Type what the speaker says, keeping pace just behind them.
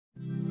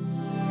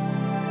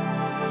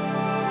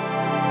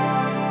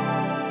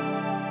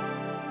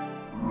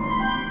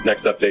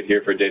Next update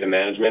here for data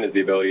management is the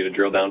ability to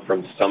drill down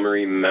from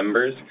summary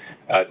members.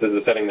 This is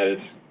a setting that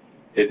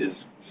it is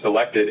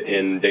selected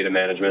in data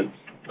management,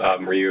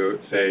 where you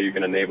say you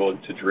can enable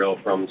to drill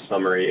from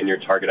summary in your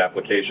target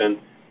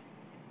application.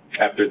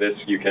 After this,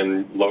 you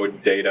can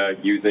load data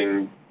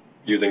using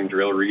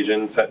drill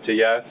region set to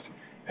yes.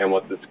 And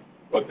what this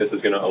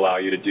is going to allow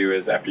you to do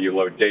is, after you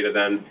load data,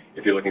 then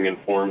if you're looking in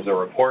forms or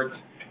reports,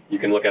 you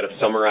can look at a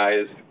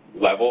summarized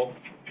level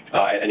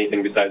at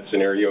anything besides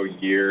scenario,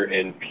 year,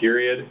 and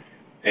period,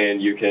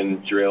 and you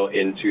can drill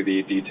into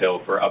the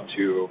detail for up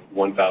to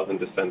 1,000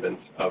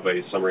 descendants of a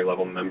summary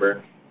level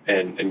member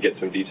and get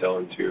some detail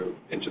into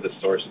the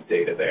source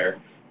data there.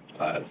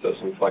 So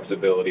some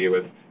flexibility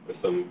with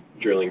some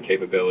drilling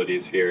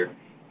capabilities here.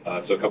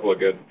 So a couple of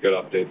good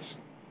updates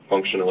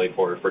functionally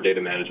for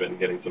data management and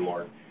getting some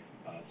more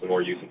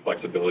use and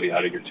flexibility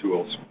out of your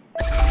tools.